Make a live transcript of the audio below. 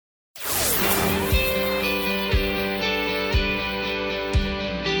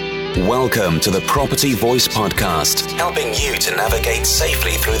Welcome to the Property Voice Podcast, helping you to navigate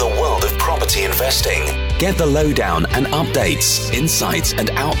safely through the world of property investing. Get the lowdown and updates, insights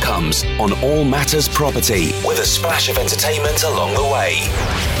and outcomes on all matters property with a splash of entertainment along the way.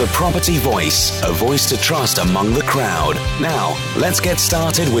 The Property Voice, a voice to trust among the crowd. Now, let's get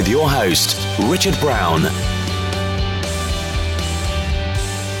started with your host, Richard Brown.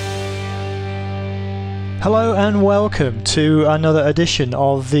 Hello and welcome to another edition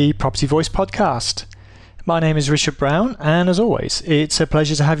of the Property Voice podcast. My name is Richard Brown, and as always, it's a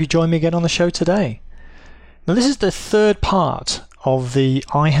pleasure to have you join me again on the show today. Now, this is the third part of the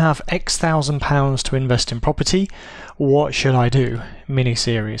I have X thousand pounds to invest in property, what should I do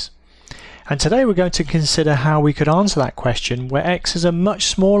mini-series. And today we're going to consider how we could answer that question where X is a much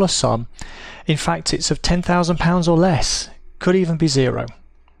smaller sum. In fact, it's of £10,000 or less, could even be zero.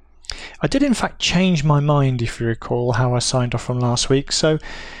 I did in fact change my mind, if you recall how I signed off from last week, so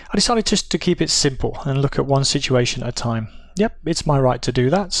I decided just to keep it simple and look at one situation at a time. Yep, it's my right to do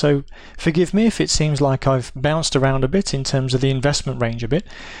that, so forgive me if it seems like I've bounced around a bit in terms of the investment range a bit,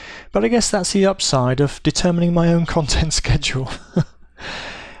 but I guess that's the upside of determining my own content schedule.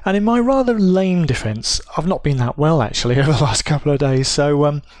 And in my rather lame defence, I've not been that well actually over the last couple of days,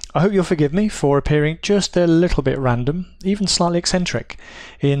 so I hope you'll forgive me for appearing just a little bit random, even slightly eccentric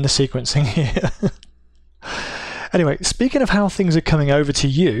in the sequencing here. Anyway, speaking of how things are coming over to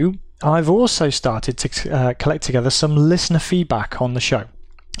you, I've also started to collect together some listener feedback on the show.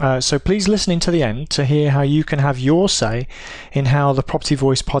 So please listen in to the end to hear how you can have your say in how the Property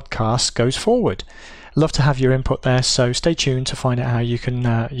Voice podcast goes forward. Love to have your input there, so stay tuned to find out how you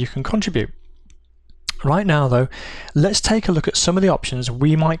can contribute. Right now though, let's take a look at some of the options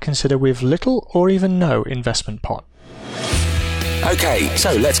we might consider with little or even no investment pot. Okay,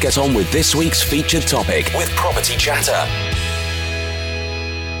 so let's get on with this week's featured topic with Property Chatter.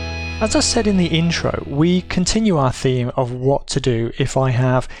 As I said in the intro, we continue our theme of what to do if I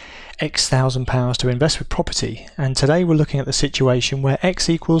have X thousand pounds to invest with property, and today we're looking at the situation where X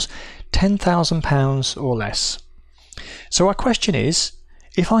equals £10,000 or less. So our question is,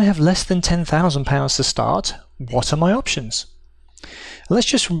 if I have less than £10,000 to start, what are my options? Let's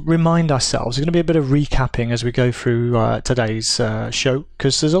just remind ourselves, there's going to be a bit of recapping as we go through today's show,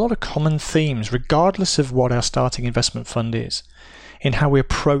 because there's a lot of common themes regardless of what our starting investment fund is in how we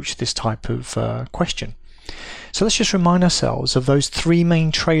approach this type of question. So let's just remind ourselves of those three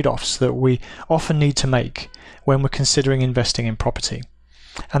main trade-offs that we often need to make when we're considering investing in property.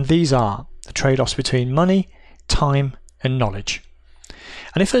 And these are the trade-offs between money, time, and knowledge.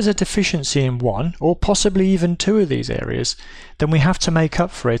 And if there's a deficiency in one, or possibly even two of these areas, then we have to make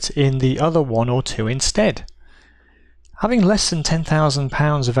up for it in the other one or two instead. Having less than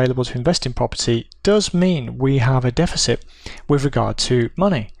 £10,000 available to invest in property does mean we have a deficit with regard to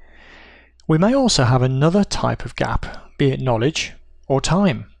money. We may also have another type of gap, be it knowledge or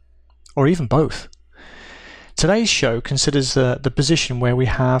time, or even both. Today's show considers the position where we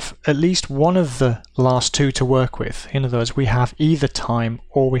have at least one of the last two to work with. In other words, we have either time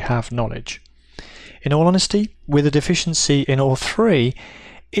or we have knowledge. In all honesty, with a deficiency in all three,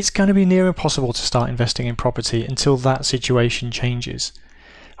 it's going to be near impossible to start investing in property until that situation changes.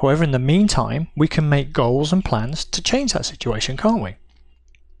 However, in the meantime, we can make goals and plans to change that situation, can't we?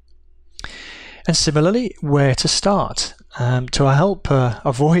 And similarly, where to start? To help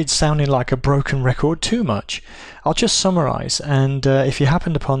avoid sounding like a broken record too much, I'll just summarise, and if you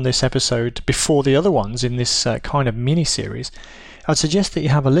happened upon this episode before the other ones in this kind of mini-series, I'd suggest that you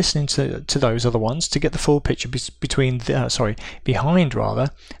have a listen to those other ones to get the full picture behind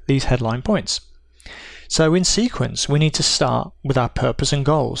these headline points. So in sequence, we need to start with our purpose and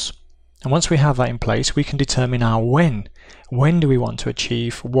goals. And once we have that in place, we can determine our when. When do we want to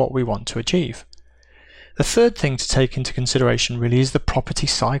achieve what we want to achieve? The third thing to take into consideration really is the property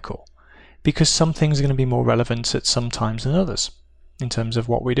cycle, because some things are going to be more relevant at some times than others in terms of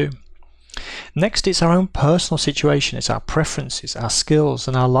what we do. Next, it's our own personal situation, it's our preferences, our skills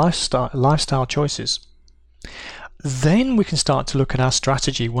and our lifestyle choices. Then we can start to look at our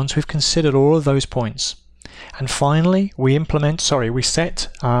strategy once we've considered all of those points. And finally, we set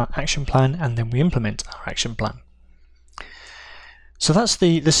our action plan and then we implement our action plan. So that's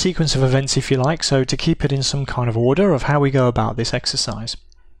the sequence of events, if you like, so to keep it in some kind of order of how we go about this exercise.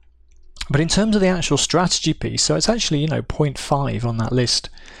 But in terms of the actual strategy piece, so it's actually, point 5 on that list.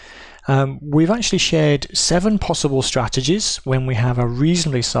 We've actually shared 7 possible strategies when we have a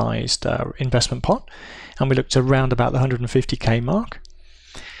reasonably sized investment pot, and we looked around about the 150k mark.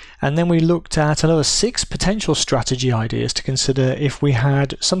 And then we looked at another 6 potential strategy ideas to consider if we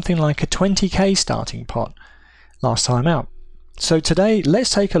had something like a 20k starting pot last time out. So today, let's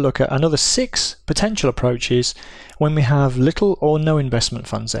take a look at another 6 potential approaches when we have little or no investment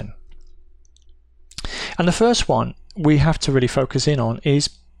funds in. And the first one we have to really focus in on is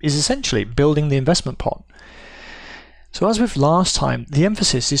essentially building the investment pot. So as with last time, the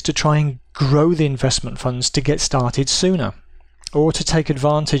emphasis is to try and grow the investment funds to get started sooner, or to take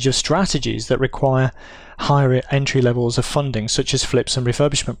advantage of strategies that require higher entry levels of funding, such as flips and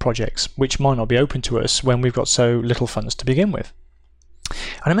refurbishment projects, which might not be open to us when we've got so little funds to begin with.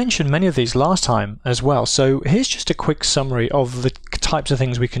 And I mentioned many of these last time as well, so here's just a quick summary of the types of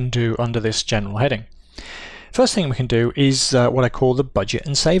things we can do under this general heading. First thing we can do is what I call the budget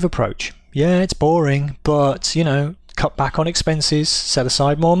and save approach. Yeah, it's boring, but cut back on expenses, set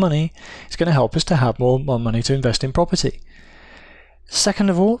aside more money. It's going to help us to have more money to invest in property. Second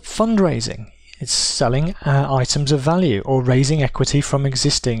of all, fundraising. It's selling items of value or raising equity from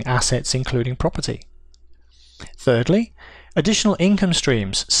existing assets, including property. Thirdly, additional income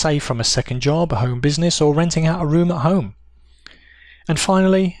streams, say from a second job, a home business, or renting out a room at home. And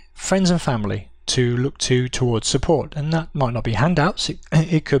finally, friends and family to look towards support, and that might not be handouts,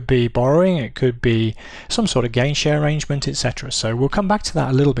 it could be borrowing, it could be some sort of gain share arrangement, etc. So we'll come back to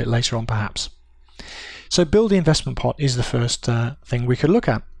that a little bit later on perhaps. So build the investment pot is the first thing we could look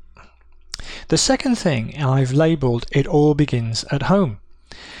at. The second thing I've labelled, it all begins at home.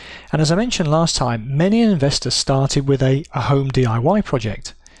 And as I mentioned last time, many investors started with a home DIY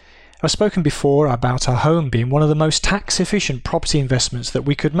project. I've spoken before about our home being one of the most tax efficient property investments that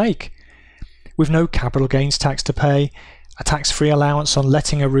we could make. With no capital gains tax to pay, a tax-free allowance on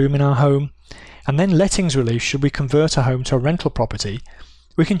letting a room in our home, and then lettings relief should we convert a home to a rental property,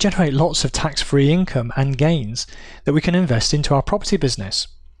 we can generate lots of tax-free income and gains that we can invest into our property business.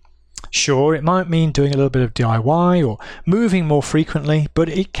 Sure, it might mean doing a little bit of DIY or moving more frequently, but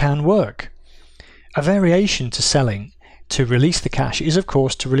it can work. A variation to selling to release the cash is of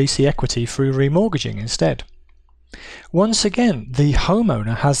course to release the equity through remortgaging instead. Once again, the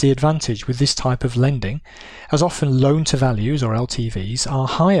homeowner has the advantage with this type of lending, as often loan to values or LTVs are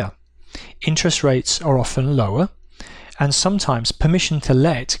higher. Interest rates are often lower, and sometimes permission to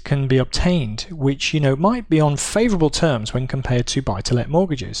let can be obtained, which might be on favourable terms when compared to buy-to-let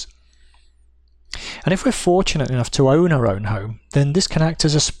mortgages. And if we're fortunate enough to own our own home, then this can act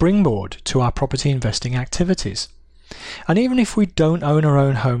as a springboard to our property investing activities. And even if we don't own our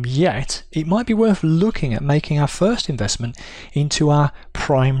own home yet, it might be worth looking at making our first investment into our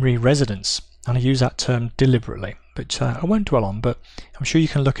primary residence. And I use that term deliberately, but I won't dwell on, but I'm sure you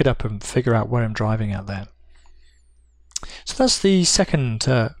can look it up and figure out where I'm driving at there. So that's the second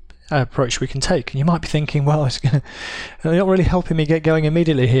approach we can take. And you might be thinking, well, you're not really helping me get going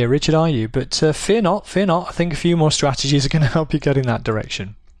immediately here, Richard, are you? But fear not. I think a few more strategies are going to help you get in that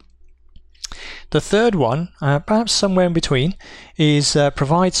direction. The third one, perhaps somewhere in between, is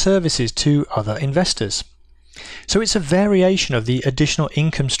provide services to other investors. So it's a variation of the additional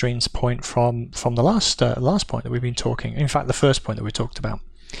income streams point from the last point that we've been talking, in fact the first point that we talked about.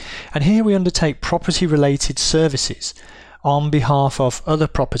 And here we undertake property related services on behalf of other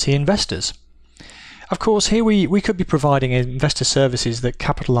property investors. Of course, here we could be providing investor services that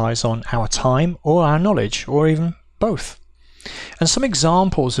capitalise on our time or our knowledge, or even both. And some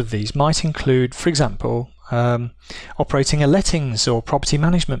examples of these might include, for example, operating a lettings or property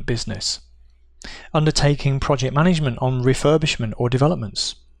management business, undertaking project management on refurbishment or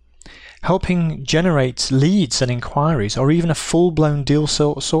developments, helping generate leads and inquiries, or even a full-blown deal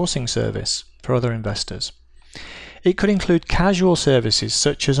sourcing service for other investors. It could include casual services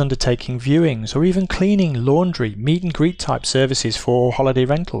such as undertaking viewings, or even cleaning, laundry, meet and greet type services for holiday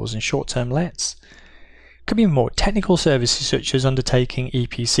rentals and short-term lets. Could be more technical services such as undertaking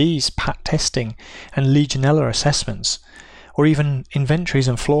EPCs, PAT testing and Legionella assessments, or even inventories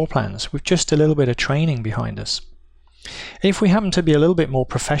and floor plans with just a little bit of training behind us. If we happen to be a little bit more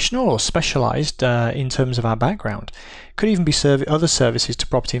professional or specialised in terms of our background, could even be other services to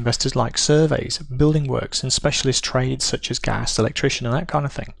property investors like surveys, building works and specialist trades such as gas, electrician and that kind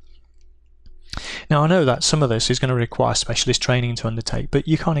of thing. Now I know that some of this is going to require specialist training to undertake, but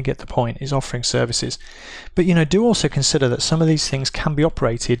you kind of get the point, is offering services. But do also consider that some of these things can be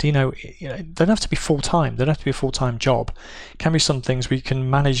operated, they don't have to be full-time, they don't have to be a full-time job. It can be some things we can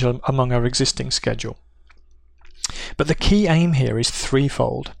manage among our existing schedule. But the key aim here is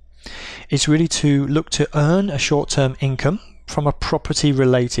threefold. It's really to look to earn a short-term income from a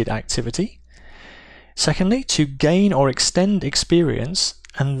property-related activity. Secondly, to gain or extend experience,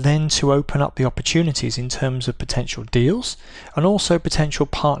 and then to open up the opportunities in terms of potential deals and also potential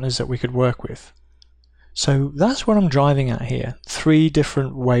partners that we could work with. So that's what I'm driving at here. 3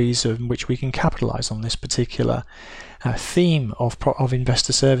 different ways in which we can capitalize on this particular theme of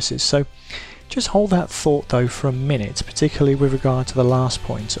investor services. So just hold that thought though for a minute, particularly with regard to the last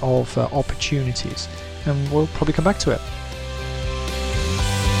point of opportunities, and we'll probably come back to it.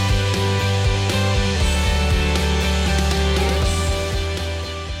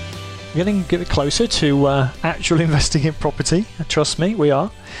 Getting closer to actual investing in property. Trust me, we are.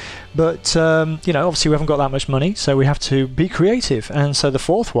 But obviously we haven't got that much money, so we have to be creative. And so the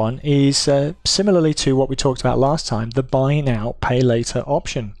 4th one is similarly to what we talked about last time, the buy now, pay later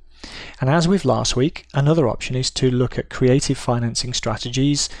option. And as with last week, another option is to look at creative financing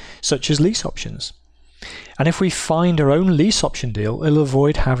strategies such as lease options. And if we find our own lease option deal, it'll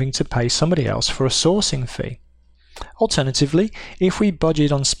avoid having to pay somebody else for a sourcing fee. Alternatively, if we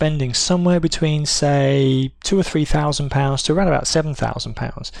budget on spending somewhere between, say, £2,000 or £3,000 to around about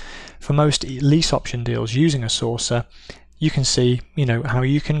 £7,000 for most lease option deals using a sourcer, you can see, how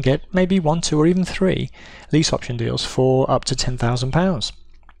you can get maybe 1, 2, or even 3 lease option deals for up to £10,000.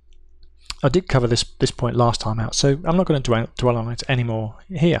 I did cover this point last time out, so I'm not going to dwell on it anymore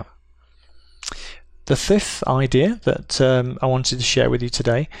here. The 5th idea that I wanted to share with you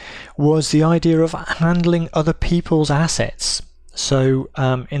today was the idea of handling other people's assets. So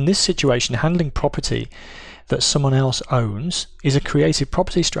in this situation, handling property that someone else owns is a creative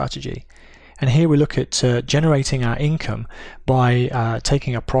property strategy. And here we look at generating our income by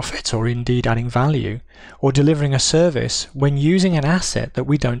taking a profit or indeed adding value or delivering a service when using an asset that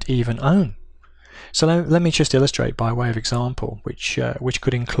we don't even own. So let me just illustrate by way of example, which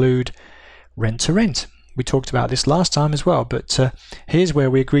could include rent to rent. We talked about this last time as well, but here's where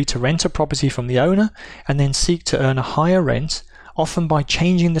we agree to rent a property from the owner and then seek to earn a higher rent, often by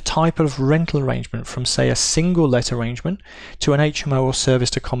changing the type of rental arrangement from, say, a single let arrangement to an HMO or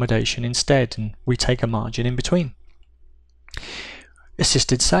serviced accommodation instead, and we take a margin in between.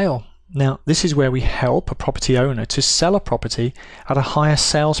 Assisted sale. Now, this is where we help a property owner to sell a property at a higher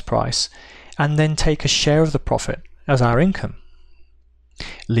sales price and then take a share of the profit as our income.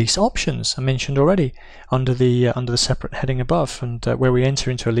 Lease options, I mentioned already, under the separate heading above, and where we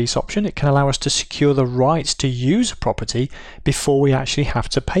enter into a lease option, it can allow us to secure the rights to use a property before we actually have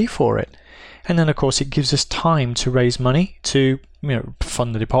to pay for it. And then, of course, it gives us time to raise money to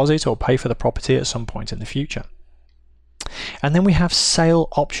fund the deposit or pay for the property at some point in the future. And then we have sale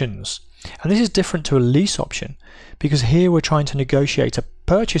options. And this is different to a lease option because here we're trying to negotiate a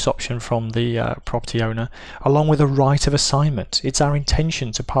purchase option from the property owner along with a right of assignment. It's our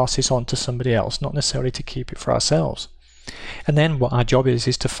intention to pass this on to somebody else, not necessarily to keep it for ourselves. And then what our job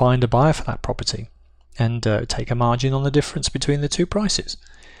is to find a buyer for that property and take a margin on the difference between the 2 prices.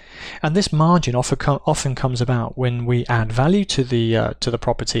 And this margin often comes about when we add value to the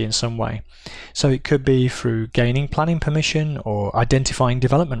property in some way. So it could be through gaining planning permission or identifying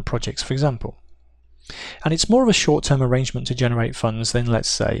development projects, for example. And it's more of a short-term arrangement to generate funds than, let's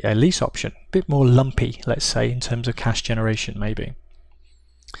say, a lease option. A bit more lumpy, let's say, in terms of cash generation, maybe.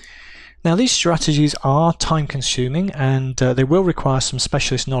 Now, these strategies are time-consuming and they will require some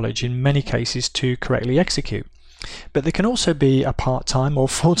specialist knowledge in many cases to correctly execute. But they can also be a part-time or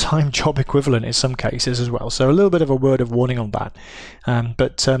full-time job equivalent in some cases as well. So a little bit of a word of warning on that.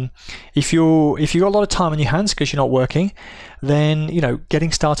 But if you've got a lot of time on your hands because you're not working, then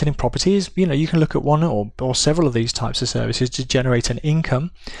getting started in property is you can look at one or several of these types of services to generate an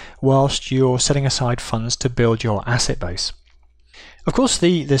income whilst you're setting aside funds to build your asset base. Of course,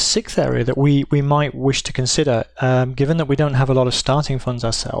 the 6th area that we might wish to consider, given that we don't have a lot of starting funds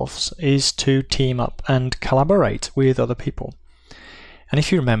ourselves, is to team up and collaborate with other people. And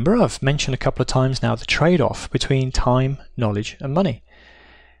if you remember, I've mentioned a couple of times now the trade-off between time, knowledge, and money.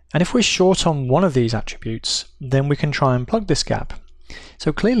 And if we're short on one of these attributes, then we can try and plug this gap.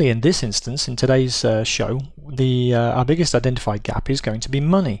 So clearly in this instance, in today's show, our biggest identified gap is going to be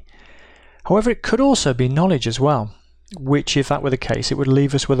money. However, it could also be knowledge as well, which, if that were the case, it would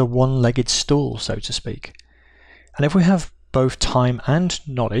leave us with a one-legged stool, so to speak. And if we have both time and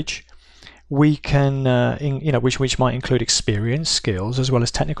knowledge, we can, which might include experience, skills, as well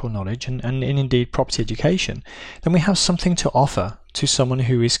as technical knowledge, and indeed property education, then we have something to offer to someone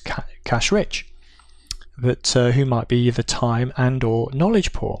who is cash rich, but who might be either time and or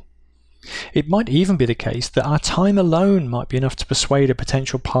knowledge poor. It might even be the case that our time alone might be enough to persuade a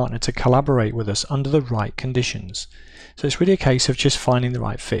potential partner to collaborate with us under the right conditions. So it's really a case of just finding the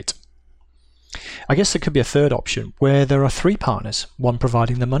right fit. I guess there could be a third option where there are 3 partners, one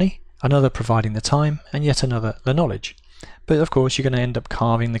providing the money, another providing the time, and yet another the knowledge. But of course you're going to end up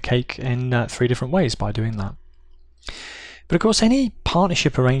carving the cake in 3 different ways by doing that. But of course, any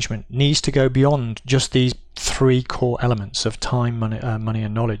partnership arrangement needs to go beyond just these three core elements of time, money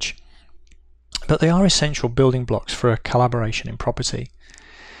and knowledge. But they are essential building blocks for a collaboration in property.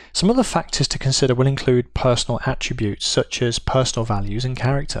 Some other factors to consider will include personal attributes such as personal values and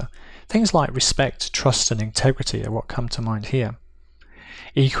character. Things like respect, trust and integrity are what come to mind here.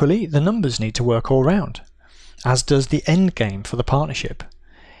 Equally, the numbers need to work all round, as does the end game for the partnership.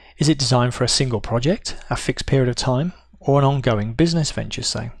 Is it designed for a single project, a fixed period of time, or an ongoing business venture,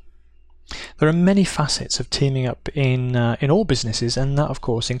 say? There are many facets of teaming up in all businesses, and that of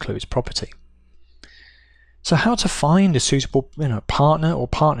course includes property. So how to find a suitable partner or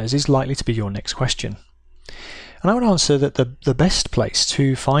partners is likely to be your next question. And I would answer that the best place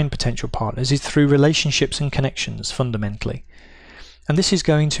to find potential partners is through relationships and connections fundamentally. And this is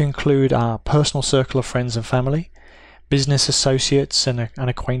going to include our personal circle of friends and family, business associates and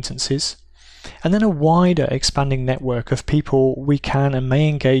acquaintances, and then a wider expanding network of people we can and may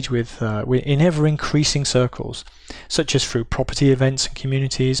engage with in ever-increasing circles, such as through property events and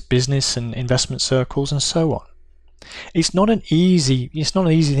communities, business and investment circles, and so on. It's not an easy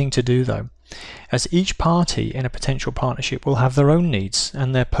thing to do though, as each party in a potential partnership will have their own needs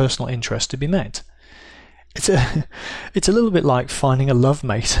and their personal interests to be met. It's a little bit like finding a love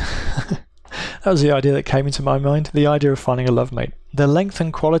mate. That was the idea that came into my mind, the idea of finding a love mate. The length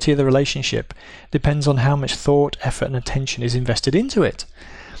and quality of the relationship depends on how much thought, effort and attention is invested into it.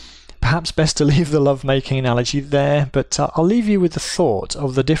 Perhaps best to leave the love-making analogy there, but I'll leave you with the thought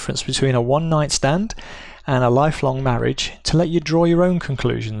of the difference between a one-night stand and a lifelong marriage to let you draw your own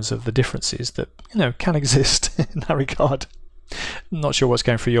conclusions of the differences that, can exist in that regard. I'm not sure what's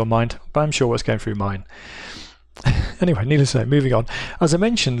going through your mind, but I'm sure what's going through mine. Anyway, needless to say, moving on. As I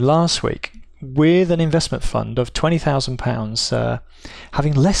mentioned last week, with an investment fund of £20,000,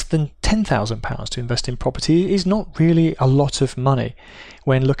 having less than £10,000 to invest in property is not really a lot of money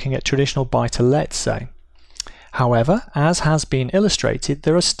when looking at traditional buy-to-let, say. However, as has been illustrated,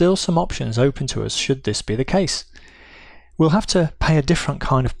 there are still some options open to us should this be the case. We'll have to pay a different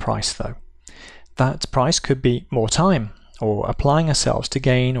kind of price though. That price could be more time, or applying ourselves to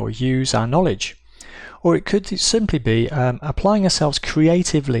gain or use our knowledge. Or it could simply be applying ourselves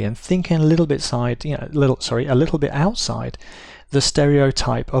creatively and thinking a little bit outside the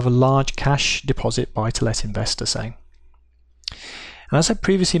stereotype of a large cash deposit buy-to-let investor, say. And as I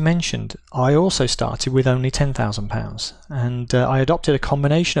previously mentioned, I also started with only £10,000, and I adopted a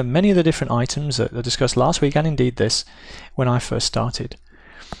combination of many of the different items that I discussed last week, and indeed this, when I first started.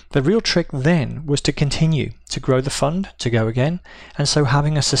 The real trick then was to continue to grow the fund, to go again, and so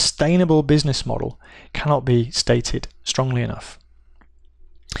having a sustainable business model cannot be stated strongly enough.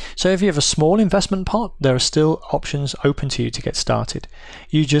 So if you have a small investment pot, there are still options open to you to get started.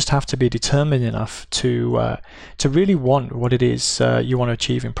 You just have to be determined enough to really want what it is you want to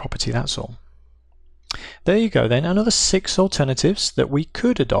achieve in property, that's all. There you go then, another 6 alternatives that we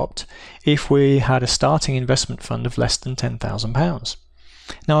could adopt if we had a starting investment fund of less than £10,000.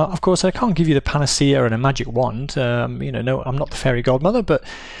 Now, of course, I can't give you the panacea and a magic wand. No, I'm not the fairy godmother, but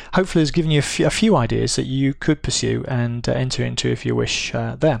hopefully it's given you a few ideas that you could pursue and enter into if you wish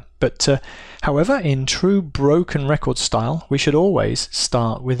there. But however, in true broken record style, we should always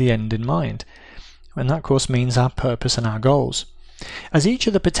start with the end in mind. And that, of course, means our purpose and our goals. As each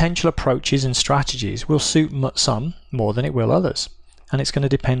of the potential approaches and strategies will suit some more than it will others, and it's going to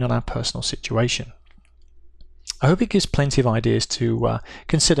depend on our personal situation. I hope it gives plenty of ideas to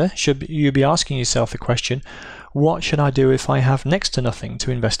consider should you be asking yourself the question, what should I do if I have next to nothing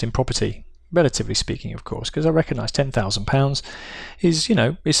to invest in property? Relatively speaking, of course, because I recognise £10,000 is,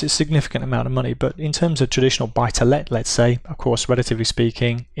 it's a significant amount of money, but in terms of traditional buy-to-let, let's say, of course, relatively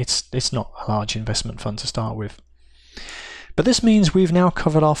speaking, it's not a large investment fund to start with. But this means we've now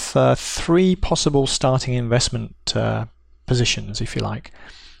covered off 3 possible starting investment positions, if you like.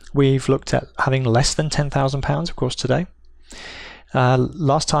 We've looked at having less than £10,000, of course, today.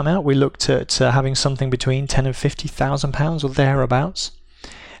 Last time out, we looked at having something between £10,000 and £50,000 or thereabouts.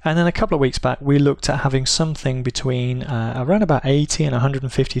 And then a couple of weeks back, we looked at having something between around about £80,000 and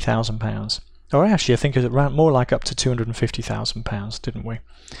 £150,000. Or actually, I think it was around more like up to £250,000, didn't we?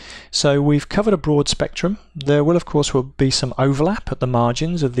 So we've covered a broad spectrum. There will, of course, be some overlap at the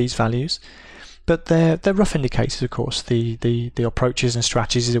margins of these values. But they're rough indicators, of course, the approaches and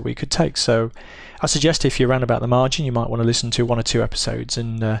strategies that we could take. So I suggest if you're around about the margin, you might want to listen to 1 or 2 episodes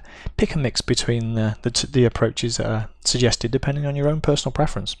and pick a mix between the approaches that are suggested, depending on your own personal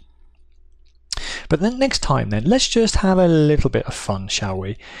preference. But then next time then, let's just have a little bit of fun, shall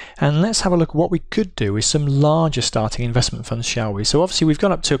we? And let's have a look at what we could do with some larger starting investment funds, shall we? So obviously we've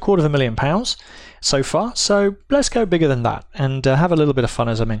gone up to £250,000 so far, so let's go bigger than that and have a little bit of fun,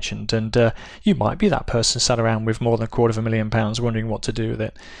 as I mentioned. And you might be that person sat around with more than £250,000 wondering what to do with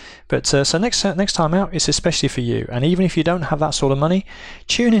it. But so next time out, it's especially for you. And even if you don't have that sort of money,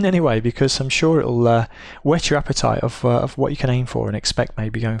 tune in anyway, because I'm sure it'll whet your appetite of what you can aim for and expect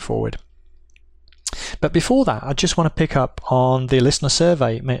maybe going forward. But before that, I just want to pick up on the listener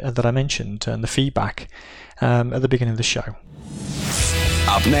survey that I mentioned and the feedback at the beginning of the show.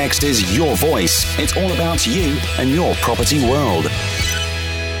 Up next is Your Voice. It's all about you and your property world.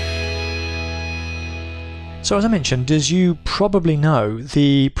 So as I mentioned, as you probably know,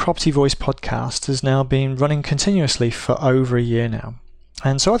 the Property Voice podcast has now been running continuously for over a year now.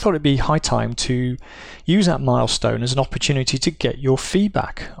 And so I thought it'd be high time to use that milestone as an opportunity to get your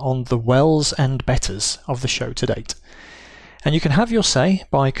feedback on the wells and betters of the show to date. And you can have your say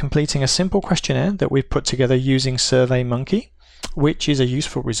by completing a simple questionnaire that we've put together using SurveyMonkey, which is a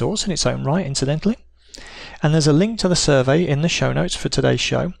useful resource in its own right, incidentally. And there's a link to the survey in the show notes for today's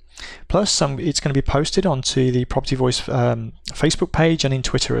show. Plus, it's going to be posted onto the Property Voice Facebook page and in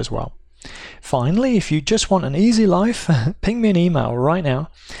Twitter as well. Finally, if you just want an easy life, ping me an email right now,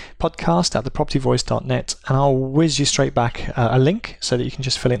 podcast@thepropertyvoice.net, and I'll whiz you straight back a link so that you can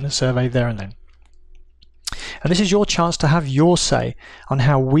just fill in the survey there and then. And this is your chance to have your say on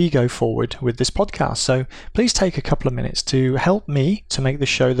how we go forward with this podcast. So please take a couple of minutes to help me to make the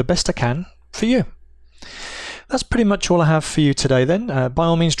show the best I can for you. That's pretty much all I have for you today then. By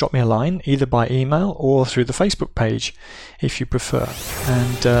all means, drop me a line, either by email or through the Facebook page, if you prefer.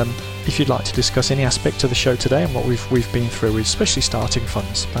 And if you'd like to discuss any aspect of the show today and what we've been through, especially starting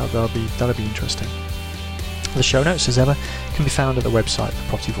funds, that'll be interesting. The show notes, as ever, can be found at the website,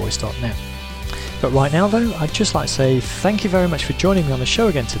 thepropertyvoice.net. But right now, though, I'd just like to say thank you very much for joining me on the show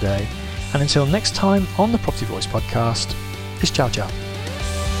again today. And until next time on the Property Voice podcast, it's ciao ciao.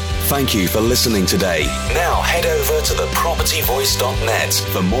 Thank you for listening today. Now head over to thepropertyvoice.net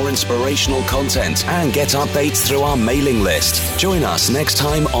for more inspirational content and get updates through our mailing list. Join us next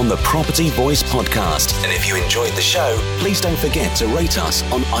time on the Property Voice podcast. And if you enjoyed the show, please don't forget to rate us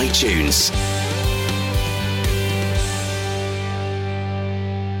on iTunes.